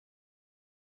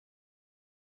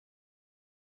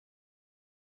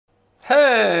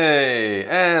Hey!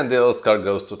 And the Oscar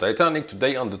goes to Titanic.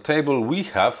 Today on the table we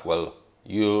have, well,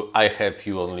 I have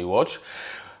you only watch.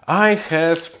 I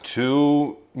have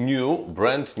two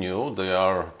brand new, they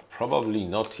are probably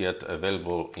not yet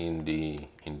available in the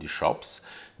shops,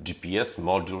 GPS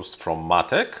modules from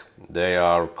Matek. They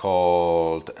are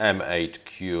called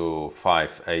M8Q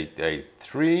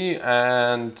 5883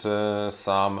 and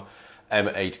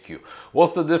SAM-M8Q.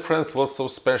 What's the difference? What's so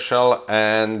special?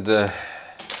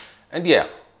 And yeah,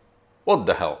 what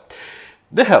the hell?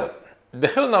 The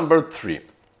hell number 3.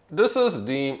 This is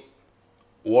the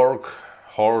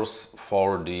workhorse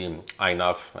for the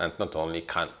INAV and not only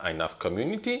INAV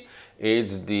community.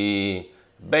 It's the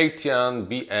Beitian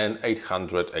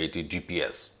BN-880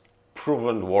 GPS.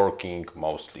 Proven working,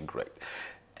 mostly great.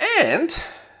 And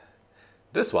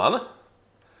this one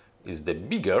is the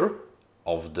bigger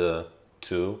of the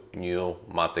two new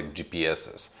Matek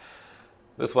GPSs.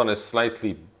 This one is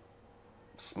slightly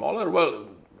smaller, well,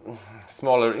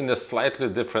 smaller in a slightly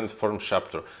different form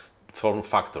factor.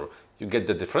 You get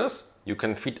the difference? You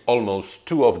can fit almost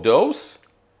two of those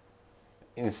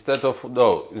instead of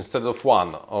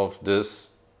one of this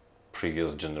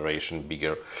previous generation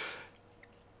bigger.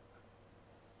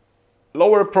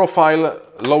 Lower profile,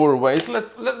 lower weight.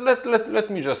 Let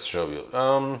me just show you.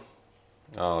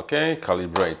 Okay,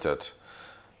 calibrated.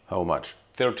 How much?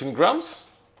 13 grams.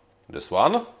 This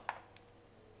one.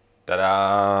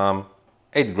 Ta-da!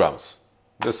 8 grams.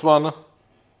 This one,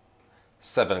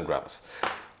 7 grams.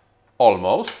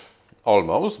 Almost,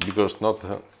 because not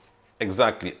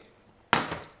exactly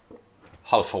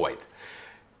half a weight.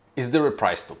 Is there a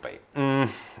price to pay?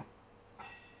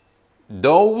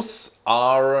 Those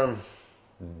are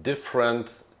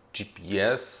different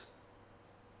GPS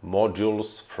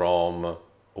modules from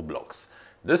UBLOX.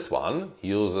 This one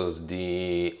uses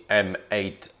the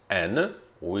M8N,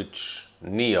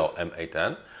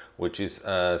 NEO-M8N, which is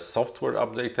a software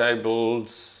updatable,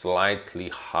 slightly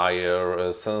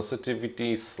higher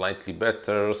sensitivity, slightly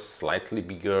better, slightly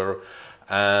bigger,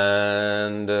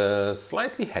 and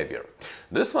slightly heavier.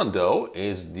 This one though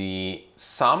is the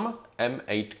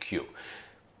SAM-M8Q.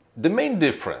 The main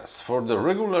difference for the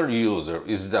regular user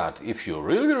is that if you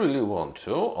really want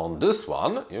to, on this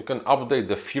one you can update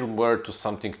the firmware to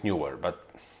something newer, but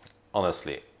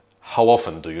honestly, how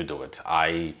often do you do it?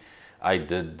 I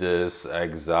did this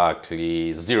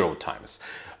exactly 0 times.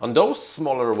 On those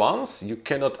smaller ones, you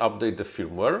cannot update the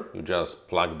firmware. You just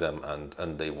plug them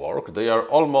and they work. They are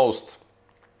almost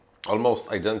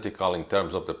identical in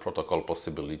terms of the protocol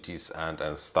possibilities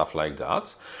and stuff like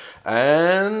that.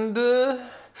 And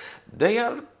they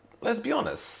are, let's be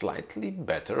honest, slightly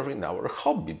better in our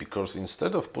hobby, because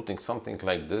instead of putting something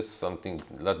like this, something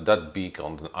that big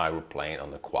on an aeroplane,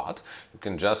 on a quad, you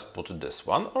can just put this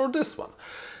one or this one.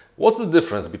 What's the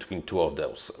difference between two of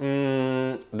those?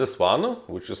 This one,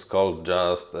 which is called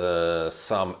just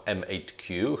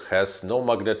SAM-M8Q, has no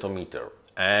magnetometer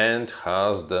and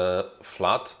has the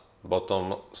flat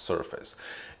bottom surface.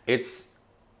 It's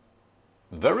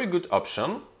very good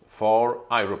option for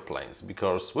aeroplanes,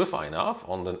 because with INAV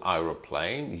on an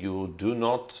aeroplane you do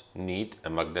not need a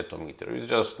magnetometer. It's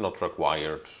just not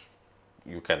required.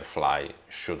 You can fly,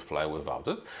 should fly without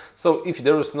it. So if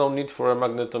there is no need for a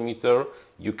magnetometer,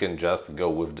 you can just go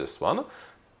with this one.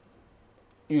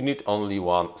 You need only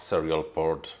one serial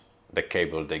port. The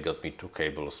cable, they got me 2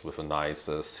 cables with a nice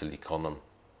silicone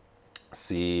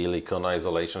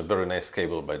isolation. Very nice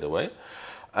cable, by the way.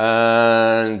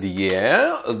 And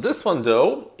yeah, this one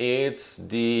though, it's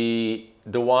the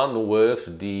one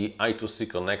with the I2C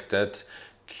connected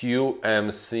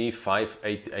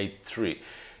QMC5883.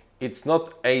 It's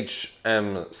not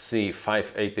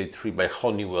HMC5883 by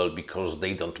Honeywell, because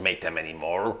they don't make them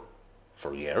anymore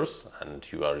for years, and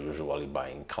you are usually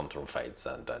buying counterfeits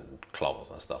and clones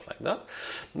and stuff like that.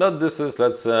 But this is,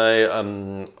 let's say,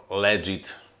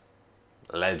 legit,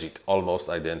 almost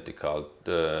identical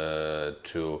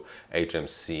to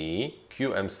HMC.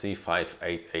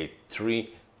 QMC5883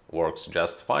 works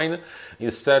just fine.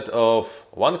 Instead of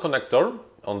one connector,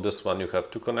 on this one you have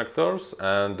 2 connectors,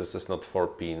 and this is not 4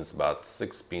 pins but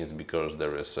 6 pins, because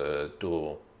there is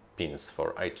 2 pins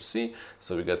for I2C.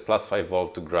 So we get +5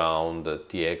 volt ground,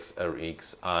 TX,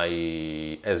 RX,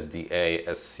 SDA,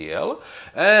 SCL.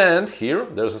 And here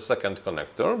there's a second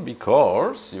connector,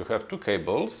 because you have 2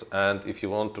 cables, and if you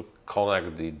want to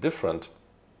connect the different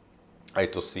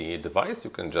I2C device, you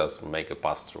can just make a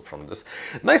pass-through from this.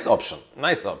 Nice option,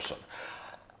 nice option.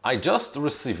 I just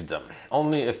received them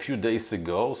only a few days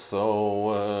ago,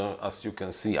 so as you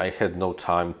can see, I had no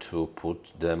time to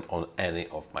put them on any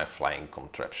of my flying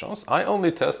contraptions. I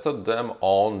only tested them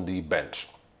on the bench.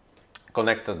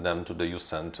 connected them to the U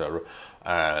center,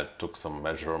 took some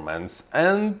measurements,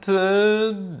 and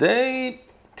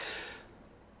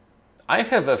I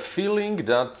have a feeling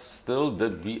that still the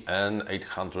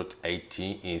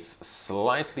BN-880 is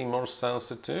slightly more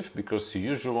sensitive, because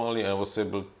usually I was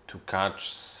able to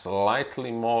catch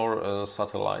slightly more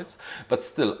satellites, but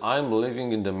still I'm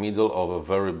living in the middle of a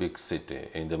very big city,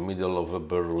 in the middle of a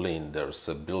Berlin. There's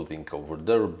a building over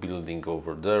there,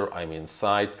 I'm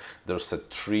inside, there's a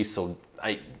tree, so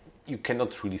you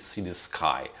cannot really see the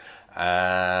sky.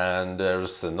 And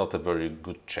there's not a very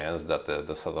good chance that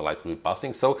the satellite will be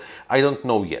passing, so I don't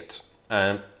know yet.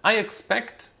 I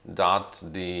expect that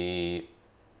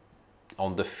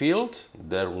on the field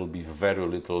there will be very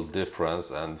little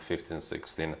difference, and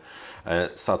 15-16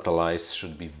 satellites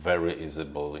should be very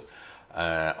easily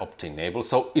obtainable,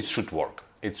 so it should work.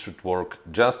 It should work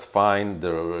just fine.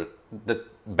 The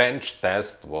bench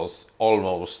test was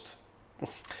almost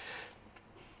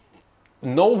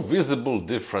no visible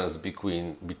difference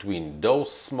between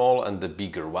those small and the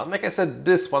bigger one. Like I said,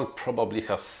 this one probably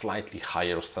has slightly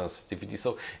higher sensitivity,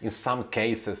 so in some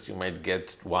cases you might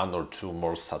get 1 or 2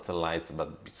 more satellites,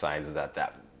 but besides that,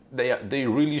 they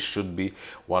really should be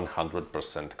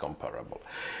 100% comparable.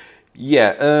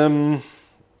 Yeah,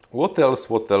 what else?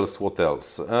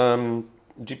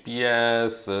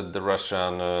 GPS, the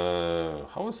Russian,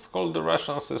 how it's called, the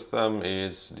Russian system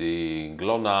is the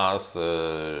GLONASS,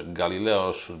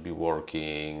 Galileo should be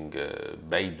working,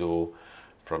 Beidou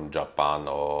from Japan,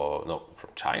 or no, from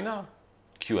China,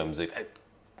 QMZ,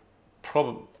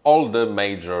 all the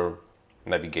major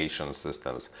navigation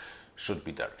systems should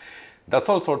be there. That's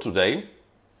all for today.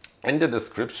 In the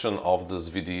description of this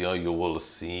video you will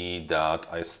see that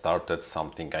I started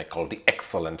something I call the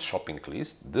excellent shopping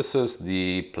list. This is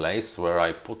the place where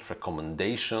I put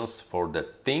recommendations for the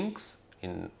things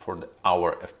for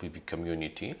our FPV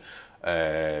community.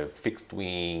 Fixed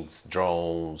wings,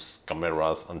 drones,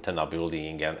 cameras, antenna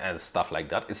building and stuff like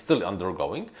that. It's still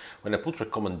undergoing. When I put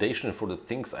recommendation for the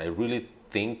things I really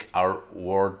think are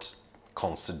worth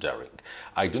considering.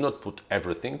 I do not put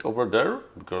everything over there,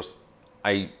 because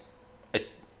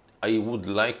I would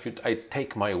like you to, I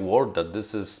take my word that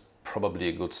this is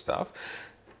probably good stuff.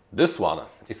 This one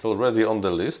is already on the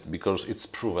list because it's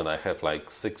proven. I have like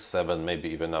 6, 7, maybe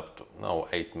even up to, no,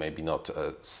 8, maybe not,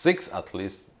 6 at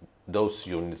least, those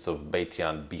units of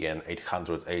Beitian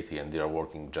BN-880, and they are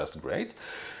working just great.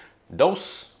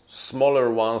 Those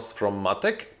smaller ones from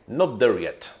Matek, not there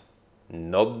yet.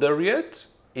 Not there yet.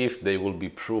 If they will be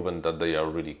proven that they are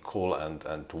really cool and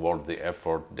worth the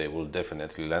effort, they will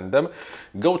definitely land them.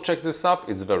 Go check this up.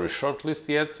 It's very short list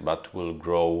yet, but will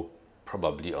grow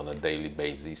probably on a daily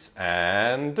basis.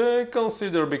 And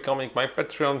consider becoming my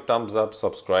Patreon. Thumbs up,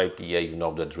 subscribe. Yeah, you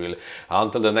know the drill.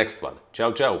 Until the next one.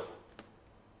 Ciao, ciao.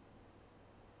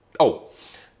 Oh,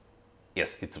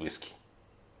 yes, it's whiskey.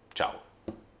 Ciao.